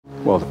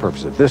Well, the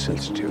purpose of this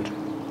institute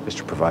is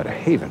to provide a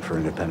haven for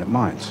independent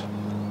minds.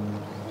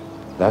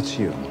 That's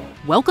you.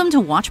 Welcome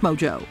to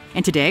WatchMojo,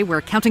 and today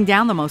we're counting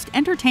down the most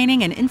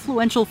entertaining and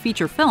influential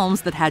feature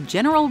films that had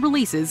general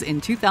releases in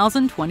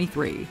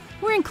 2023.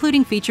 We're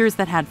including features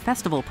that had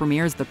festival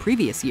premieres the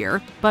previous year,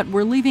 but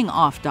we're leaving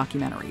off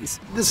documentaries.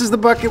 This is the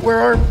bucket where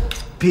our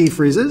pee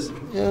freezes,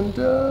 and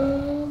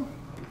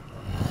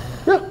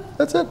yeah,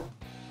 that's it.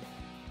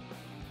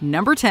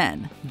 Number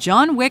 10,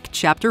 John Wick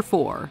Chapter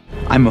 4.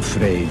 I'm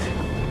afraid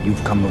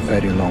you've come a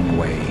very long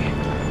way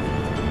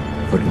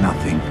for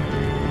nothing.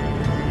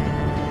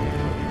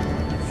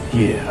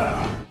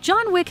 Yeah.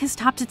 John Wick has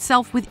topped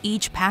itself with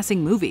each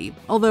passing movie,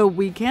 although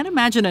we can't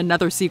imagine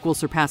another sequel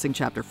surpassing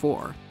Chapter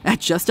 4. At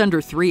just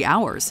under 3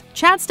 hours,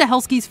 Chad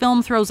Stahelski's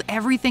film throws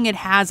everything it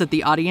has at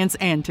the audience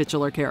and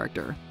titular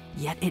character.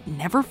 Yet it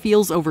never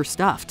feels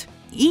overstuffed.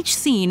 Each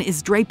scene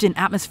is draped in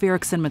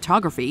atmospheric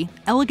cinematography,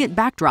 elegant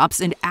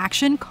backdrops, and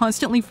action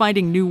constantly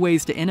finding new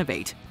ways to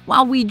innovate.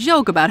 While we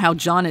joke about how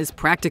John is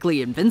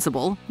practically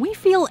invincible, we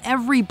feel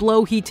every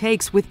blow he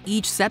takes with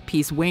each set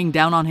piece weighing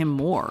down on him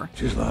more.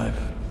 Such is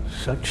life.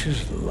 Such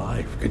is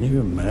life. Can you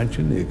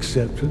imagine the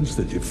acceptance,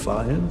 the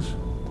defiance?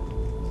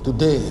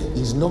 Today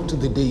is not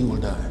the day you will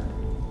die.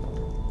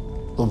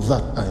 Of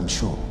that I am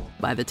sure.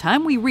 By the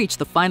time we reach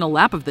the final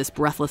lap of this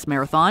breathless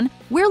marathon,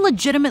 we're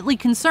legitimately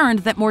concerned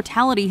that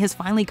mortality has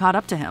finally caught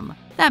up to him.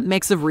 That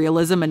mix of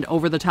realism and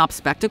over-the-top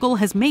spectacle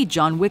has made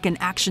John Wick an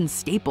action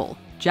staple,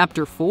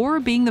 Chapter 4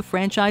 being the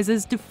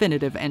franchise's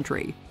definitive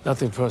entry.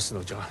 Nothing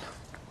personal, John.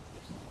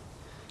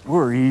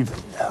 We're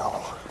even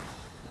now.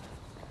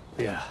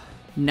 Yeah.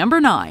 Number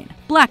 9,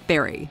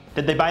 BlackBerry.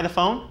 Did they buy the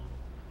phone?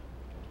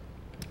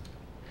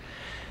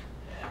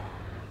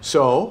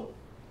 So,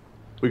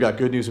 we got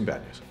good news and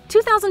bad news.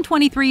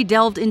 2023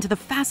 delved into the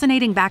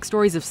fascinating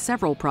backstories of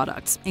several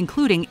products,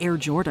 including Air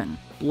Jordan.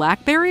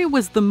 BlackBerry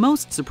was the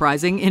most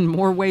surprising in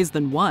more ways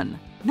than one.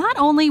 Not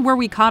only were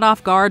we caught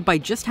off guard by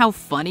just how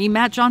funny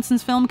Matt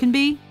Johnson's film can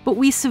be, but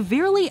we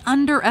severely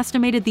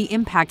underestimated the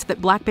impact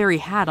that BlackBerry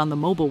had on the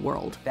mobile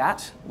world.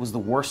 That was the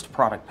worst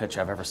product pitch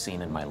I've ever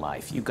seen in my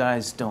life. You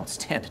guys don't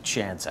stand a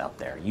chance out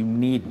there. You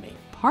need me.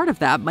 Part of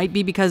that might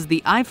be because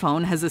the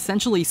iPhone has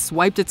essentially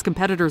swiped its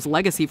competitors'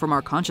 legacy from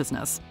our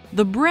consciousness.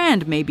 The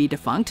brand may be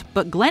defunct,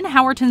 but Glenn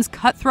Howerton's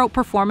cutthroat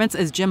performance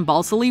as Jim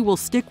Balsillie will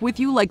stick with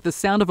you like the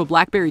sound of a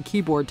BlackBerry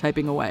keyboard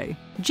typing away.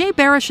 Jay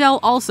Baruchel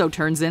also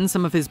turns in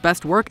some of his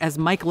best work as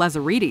Mike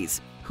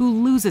Lazaridis,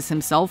 who loses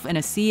himself in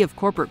a sea of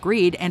corporate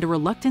greed and a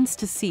reluctance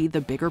to see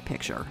the bigger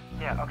picture.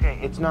 Yeah, okay,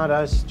 it's not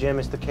us, Jim,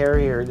 it's the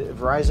carrier.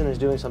 Verizon is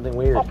doing something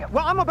weird. Okay,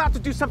 well, I'm about to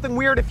do something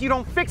weird if you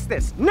don't fix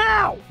this,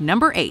 now!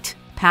 Number 8,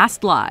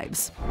 Past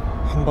Lives.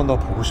 한 번 더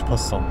보고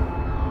싶었어.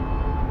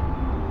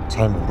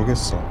 잘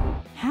모르겠어.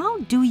 How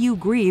do you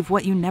grieve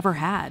what you never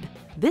had?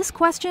 This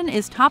question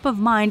is top of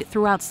mind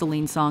throughout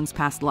Celine Song's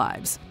Past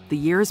Lives, the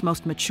year's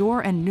most mature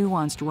and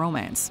nuanced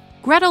romance.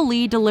 Greta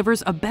Lee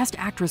delivers a Best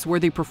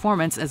Actress-worthy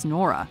performance as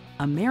Nora,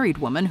 a married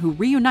woman who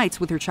reunites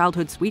with her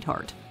childhood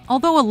sweetheart.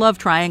 Although a love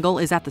triangle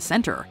is at the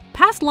center,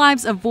 Past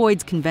Lives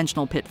avoids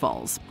conventional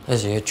pitfalls.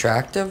 Is he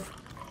attractive?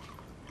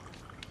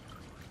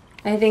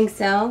 I think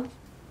so.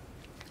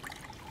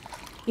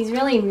 He's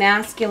really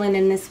masculine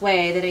in this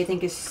way that I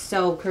think is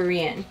so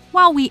Korean.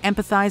 While we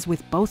empathize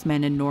with both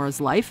men in Nora's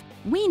life,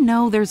 we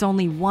know there's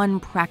only one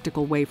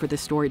practical way for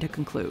this story to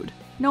conclude.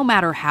 No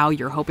matter how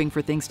you're hoping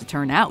for things to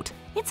turn out,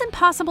 it's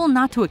impossible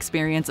not to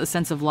experience a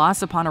sense of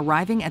loss upon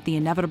arriving at the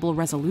inevitable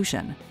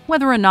resolution.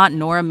 Whether or not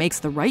Nora makes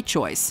the right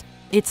choice,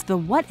 it's the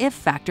what-if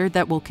factor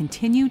that will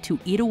continue to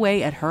eat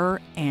away at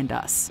her and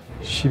us.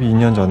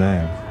 12년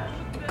전에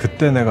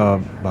그때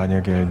내가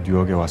만약에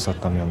뉴욕에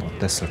왔었다면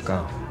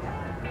어땠을까?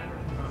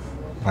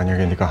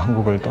 만약에 네가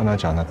한국을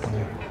떠나지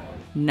않았다면.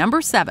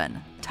 Number 7,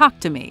 Talk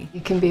to Me.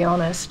 You can be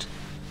honest.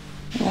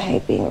 I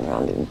hate being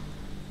around him.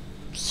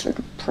 It's so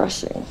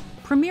depressing.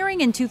 Premiering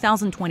in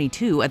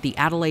 2022 at the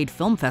Adelaide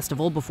Film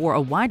Festival before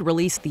a wide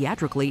release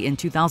theatrically in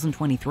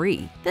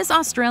 2023, this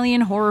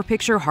Australian horror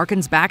picture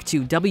harkens back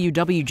to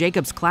W.W.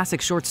 Jacobs' classic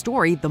short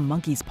story, The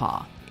Monkey's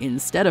Paw.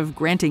 Instead of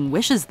granting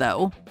wishes,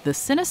 though, the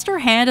sinister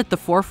hand at the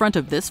forefront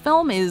of this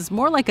film is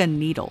more like a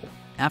needle.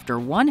 After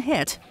one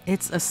hit,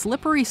 it's a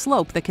slippery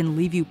slope that can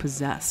leave you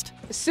possessed.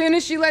 As soon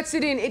as she lets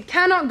it in, it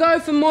cannot go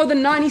for more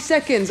than 90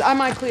 seconds. Am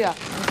I clear?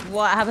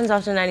 What happens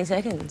after 90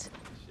 seconds?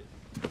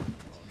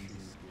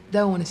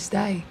 They'll want to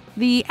stay.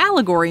 The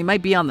allegory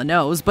might be on the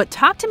nose, but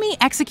Talk to Me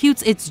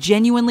executes its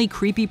genuinely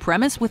creepy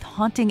premise with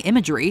haunting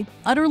imagery,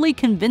 utterly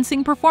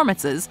convincing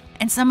performances,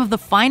 and some of the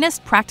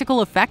finest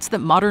practical effects that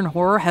modern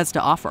horror has to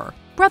offer.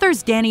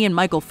 Brothers Danny and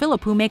Michael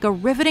Philippou make a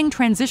riveting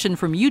transition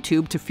from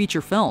YouTube to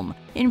feature film,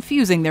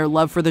 infusing their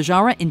love for the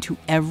genre into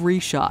every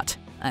shot.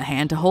 A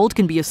hand to hold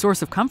can be a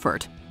source of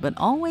comfort, but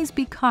always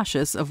be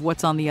cautious of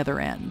what's on the other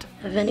end.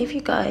 Have any of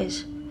you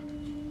guys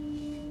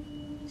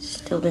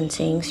still been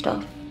seeing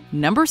stuff?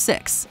 Number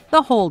 6,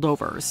 The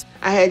Holdovers.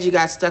 I had you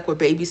guys stuck with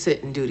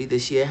babysitting duty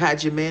this year.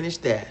 How'd you manage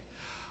that?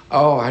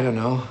 Oh, I don't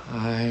know.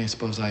 I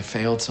suppose I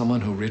failed someone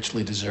who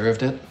richly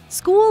deserved it.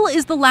 School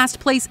is the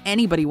last place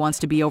anybody wants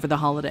to be over the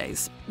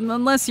holidays,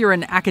 unless you're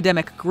an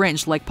academic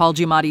Grinch like Paul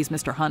Giamatti's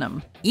Mr.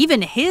 Hunnam.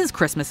 Even his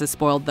Christmas is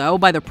spoiled, though,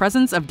 by the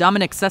presence of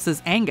Dominic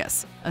Sess's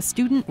Angus, a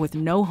student with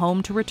no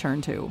home to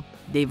return to.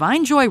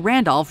 Davine Joy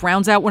Randolph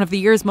rounds out one of the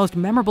year's most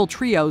memorable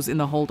trios in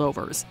The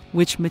Holdovers,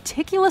 which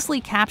meticulously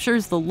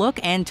captures the look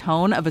and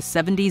tone of a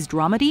 70s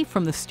dramedy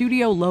from the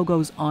studio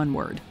logos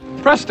onward.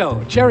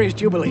 Presto, Cherry's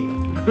Jubilee.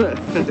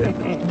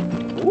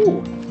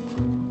 Ooh.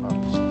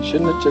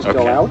 Shouldn't it just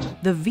go out?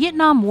 The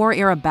Vietnam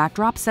War-era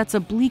backdrop sets a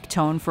bleak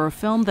tone for a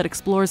film that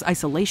explores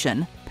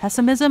isolation,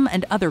 pessimism,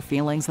 and other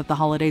feelings that the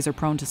holidays are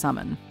prone to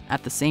summon.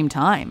 At the same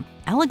time,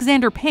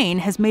 Alexander Payne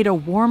has made a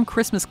warm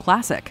Christmas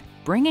classic,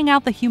 bringing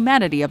out the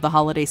humanity of the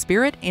holiday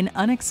spirit in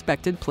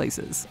unexpected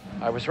places.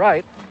 I was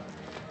right.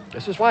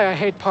 This is why I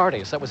hate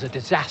parties. That was a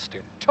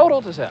disaster.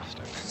 Total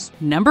disaster.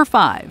 Number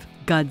 5.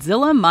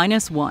 Godzilla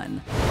Minus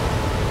One.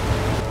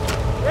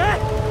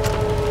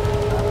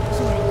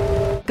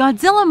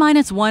 Godzilla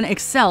Minus One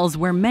excels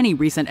where many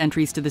recent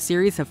entries to the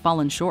series have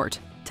fallen short.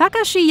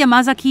 Takashi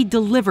Yamazaki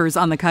delivers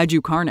on the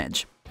kaiju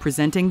carnage,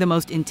 presenting the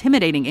most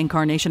intimidating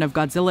incarnation of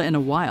Godzilla in a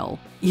while.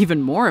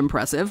 Even more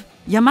impressive,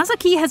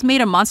 Yamazaki has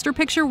made a monster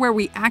picture where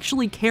we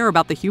actually care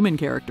about the human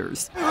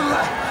characters.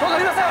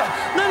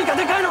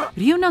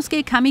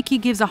 Ryunosuke Kamiki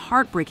gives a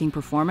heartbreaking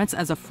performance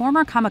as a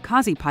former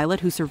kamikaze pilot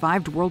who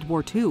survived World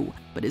War II,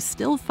 but is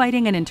still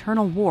fighting an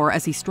internal war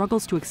as he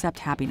struggles to accept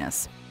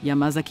happiness.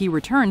 Yamazaki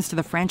returns to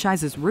the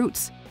franchise's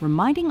roots,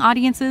 reminding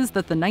audiences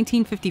that the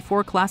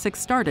 1954 classic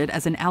started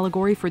as an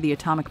allegory for the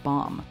atomic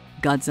bomb.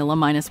 Godzilla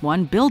Minus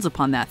One builds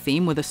upon that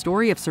theme with a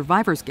story of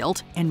survivor's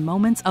guilt and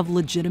moments of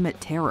legitimate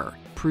terror,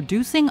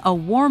 producing a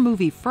war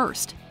movie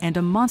first and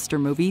a monster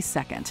movie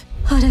second.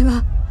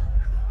 Godzilla.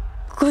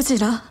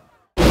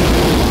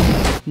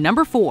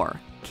 Number 4.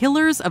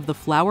 Killers of the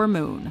Flower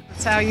Moon.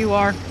 That's how you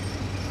are.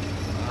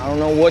 I don't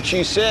know what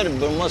you said,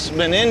 but it must have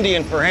been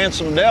Indian for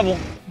handsome devil.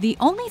 The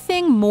only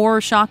thing more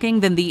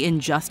shocking than the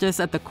injustice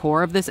at the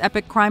core of this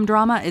epic crime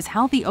drama is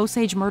how the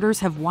Osage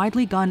murders have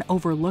widely gone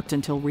overlooked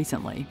until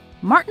recently.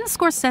 Martin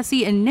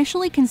Scorsese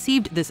initially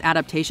conceived this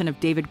adaptation of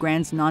David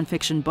Grann's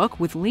nonfiction book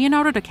with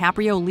Leonardo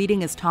DiCaprio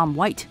leading as Tom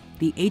White,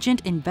 the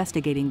agent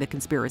investigating the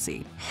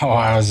conspiracy. Oh,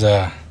 I was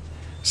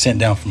sent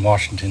down from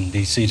Washington,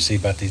 D.C. to see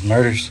about these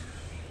murders.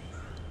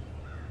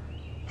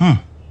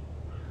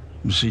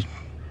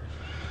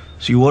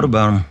 See what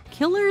about him?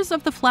 Killers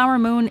of the Flower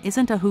Moon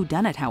isn't a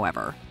whodunit,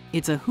 however.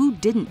 It's a who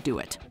didn't do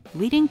it,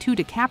 leading to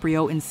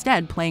DiCaprio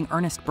instead playing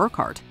Ernest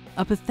Burkhart,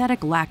 a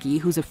pathetic lackey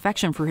whose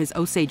affection for his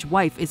Osage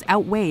wife is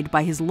outweighed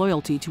by his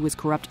loyalty to his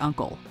corrupt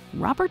uncle.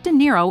 Robert De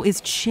Niro is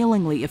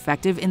chillingly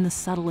effective in the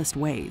subtlest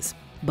ways.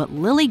 But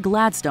Lily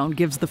Gladstone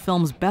gives the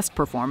film's best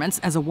performance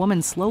as a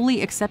woman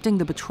slowly accepting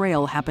the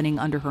betrayal happening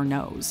under her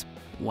nose.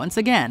 Once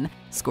again,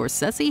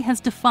 Scorsese has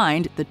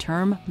defined the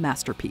term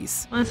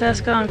masterpiece.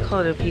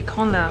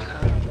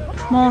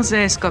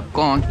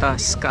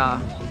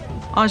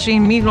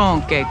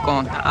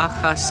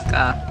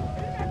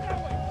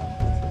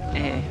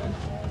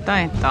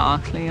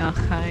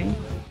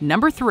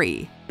 Number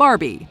 3.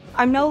 Barbie.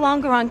 I'm no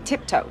longer on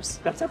tiptoes.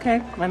 That's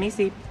okay. Let me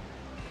see.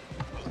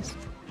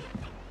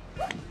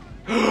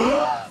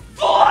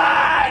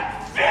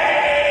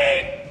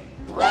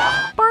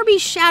 Barbie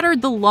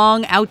shattered the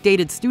long,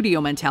 outdated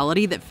studio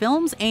mentality that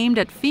films aimed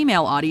at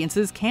female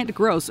audiences can't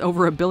gross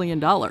over $1 billion.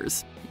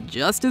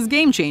 Just as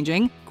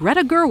game-changing,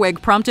 Greta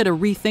Gerwig prompted a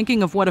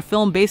rethinking of what a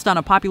film based on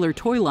a popular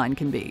toy line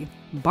can be.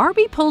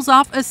 Barbie pulls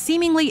off a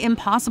seemingly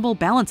impossible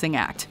balancing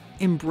act,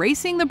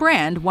 embracing the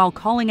brand while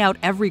calling out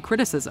every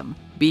criticism,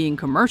 being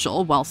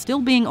commercial while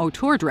still being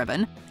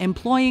auteur-driven,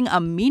 employing a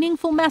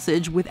meaningful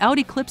message without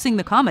eclipsing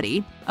the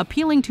comedy,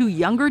 appealing to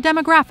younger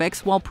demographics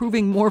while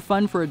proving more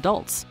fun for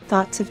adults.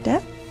 Thoughts of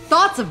death?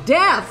 Thoughts of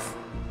death?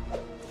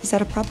 Is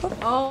that a problem?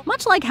 Oh.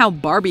 Much like how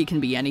Barbie can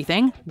be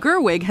anything,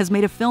 Gerwig has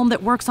made a film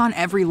that works on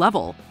every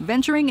level,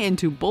 venturing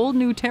into bold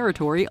new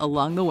territory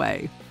along the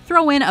way.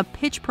 Throw in a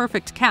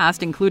pitch-perfect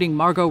cast including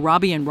Margot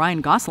Robbie and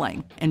Ryan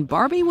Gosling, and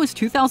Barbie was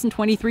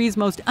 2023's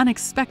most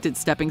unexpected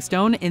stepping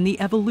stone in the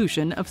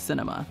evolution of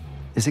cinema.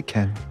 Is it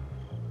Ken?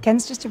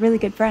 Ken's just a really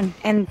good friend.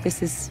 And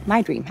this is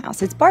my dream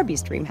house. It's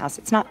Barbie's dream house.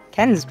 It's not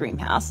Ken's dream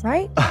house,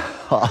 right?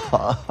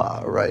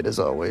 Right, as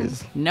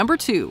always. Number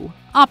 2.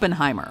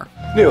 Oppenheimer.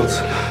 Niels,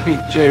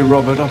 meet J.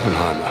 Robert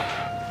Oppenheimer.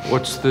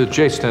 What's the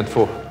J stand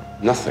for?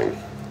 Nothing,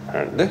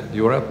 apparently.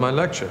 You were at my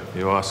lecture.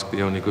 You asked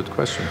the only good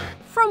question.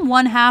 From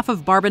one half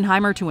of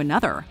Barbenheimer to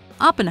another,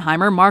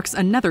 Oppenheimer marks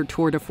another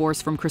tour de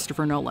force from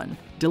Christopher Nolan,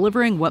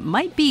 delivering what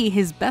might be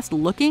his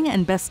best-looking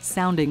and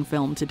best-sounding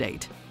film to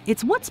date.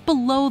 It's what's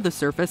below the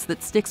surface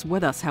that sticks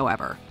with us,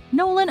 however.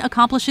 Nolan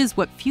accomplishes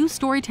what few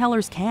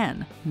storytellers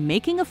can,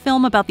 making a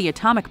film about the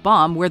atomic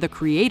bomb where the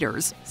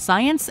creators,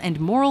 science, and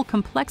moral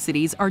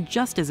complexities are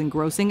just as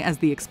engrossing as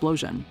the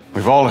explosion.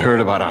 We've all heard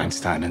about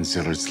Einstein and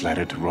Ziller's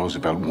letter to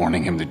Roosevelt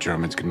warning him the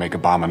Germans could make a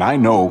bomb, and I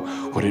know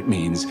what it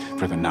means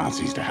for the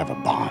Nazis to have a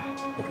bomb.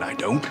 But I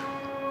don't.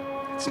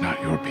 It's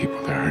not your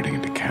people they're herding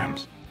into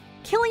camps.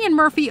 Cillian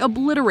Murphy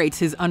obliterates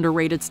his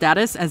underrated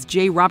status as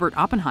J. Robert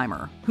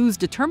Oppenheimer, whose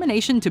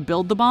determination to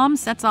build the bomb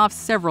sets off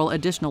several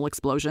additional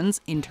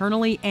explosions,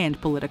 internally and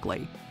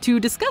politically. To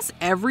discuss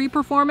every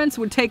performance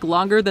would take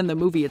longer than the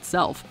movie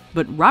itself,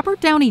 but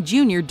Robert Downey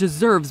Jr.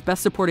 deserves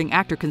Best Supporting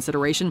Actor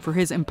consideration for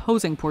his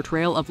imposing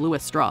portrayal of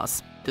Louis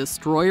Strauss.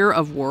 Destroyer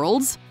of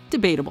worlds?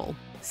 Debatable.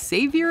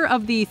 Savior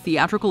of the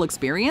theatrical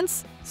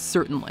experience?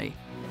 Certainly.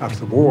 After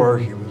the war,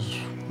 he was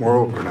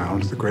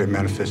world-renowned, the great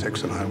man of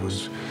physics, and I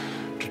was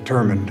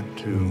determined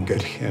to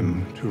get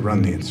him to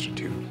run the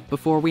Institute.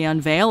 Before we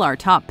unveil our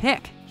top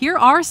pick, here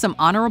are some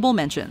honorable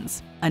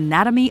mentions.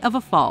 Anatomy of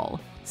a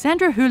Fall.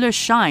 Sandra Hüller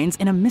shines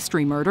in a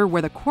mystery murder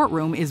where the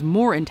courtroom is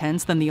more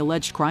intense than the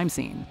alleged crime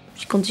scene.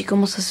 Quand il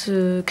commence à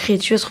se crier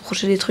dessus, à se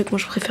reprocher des trucs, moi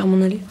je préfère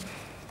m'en aller.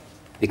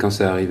 Et quand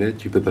ça arrivait,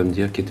 tu peux pas me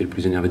dire qui était le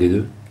plus énervé des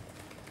deux?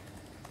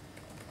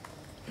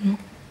 Non.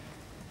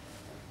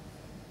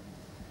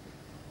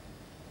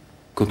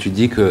 Quand tu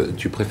dis que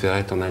tu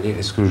préférais t'en aller,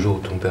 est-ce que le jour où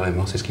ton père est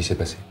mort, c'est ce qui s'est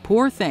passé?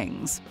 Poor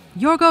Things.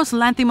 Yorgos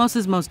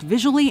Lanthimos' most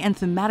visually and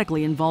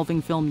thematically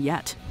involving film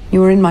yet.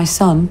 You were in my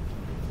son.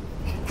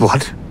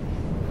 What?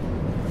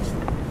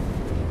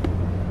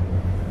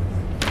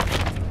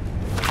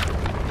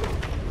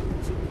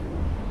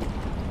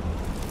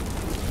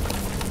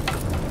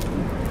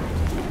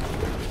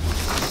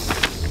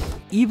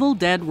 Evil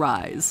Dead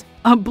Rise.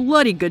 A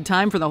bloody good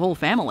time for the whole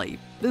family,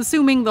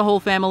 assuming the whole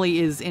family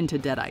is into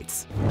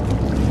Deadites.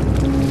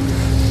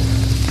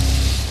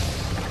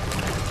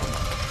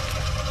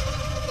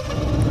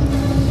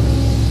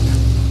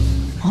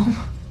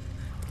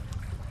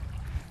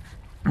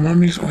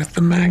 Mommy's with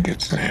the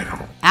maggots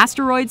now.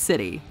 Asteroid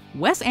City.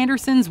 Wes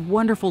Anderson's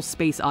wonderful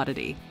space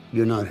oddity.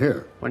 You're not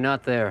here. We're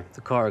not there.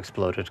 The car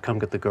exploded. Come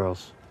get the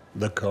girls.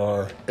 The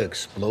car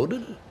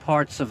exploded?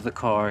 Parts of the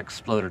car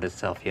exploded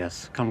itself,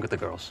 yes. Come get the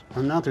girls.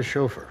 I'm not the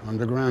chauffeur. I'm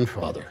the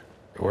grandfather.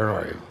 Where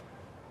are you?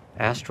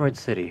 Asteroid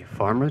City,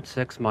 Farm Route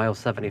 6, mile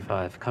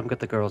 75. Come get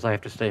the girls. I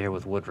have to stay here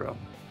with Woodrow.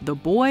 The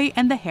Boy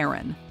and the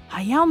Heron.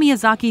 Hayao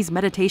Miyazaki's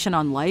meditation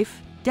on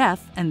life,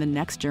 death, and the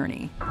next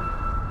journey.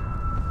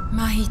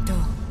 Mahito.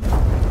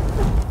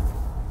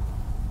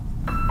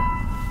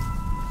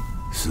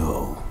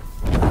 So,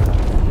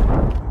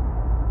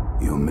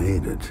 you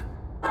made it.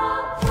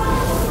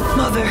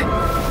 Mother.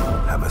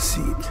 Have a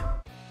seat.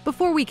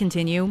 Before we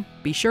continue,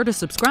 be sure to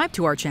subscribe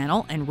to our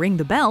channel and ring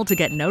the bell to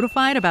get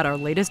notified about our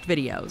latest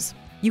videos.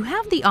 You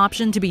have the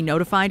option to be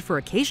notified for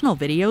occasional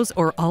videos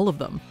or all of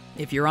them.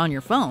 If you're on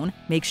your phone,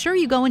 make sure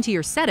you go into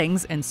your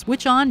settings and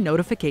switch on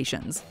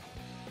notifications.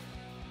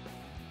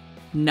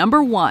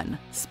 Number 1.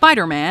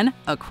 Spider-Man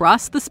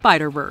Across the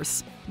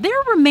Spider-Verse.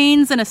 There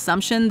remains an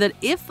assumption that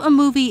if a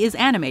movie is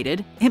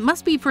animated, it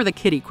must be for the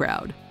kiddie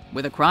crowd.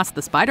 With Across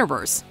the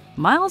Spider-Verse,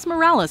 Miles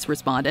Morales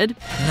responded,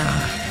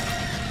 Nah,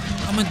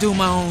 I'm gonna do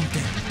my own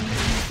thing.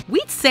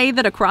 We'd say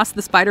that Across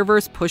the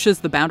Spider-Verse pushes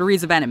the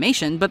boundaries of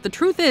animation, but the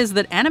truth is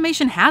that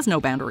animation has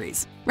no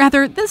boundaries.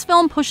 Rather, this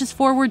film pushes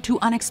forward to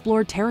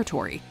unexplored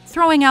territory,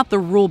 throwing out the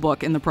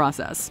rulebook in the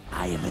process.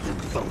 I am the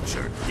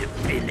vulture, the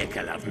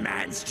pinnacle of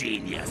man's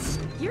genius.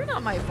 You're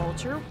not my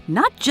vulture.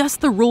 Not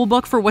just the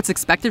rulebook for what's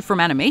expected from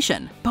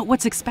animation, but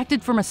what's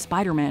expected from a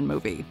Spider-Man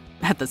movie.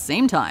 At the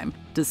same time,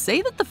 to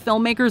say that the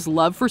filmmaker's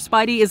love for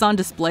Spidey is on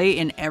display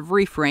in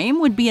every frame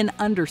would be an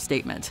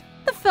understatement.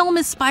 The film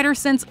is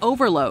Spider-Sense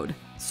overload,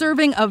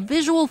 serving a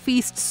visual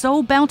feast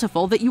so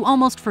bountiful that you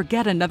almost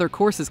forget another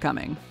course is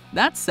coming.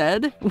 That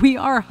said, we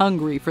are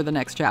hungry for the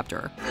next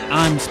chapter.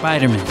 I'm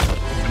Spider-Man.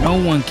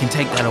 No one can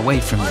take that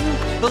away from me.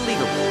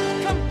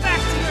 Unbelievable. Come back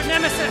to your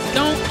nemesis!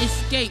 Don't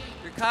escape.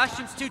 Your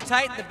costume's too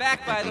tight in the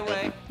back, by the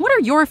way. What are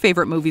your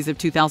favorite movies of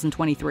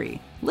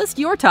 2023? List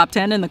your top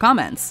 10 in the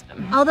comments.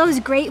 All those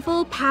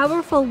grateful,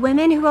 powerful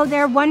women who owe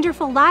their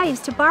wonderful lives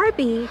to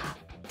Barbie.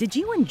 Did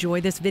you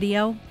enjoy this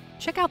video?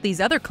 Check out these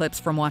other clips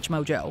from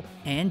WatchMojo,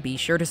 and be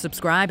sure to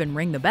subscribe and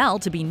ring the bell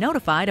to be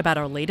notified about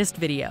our latest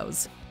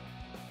videos.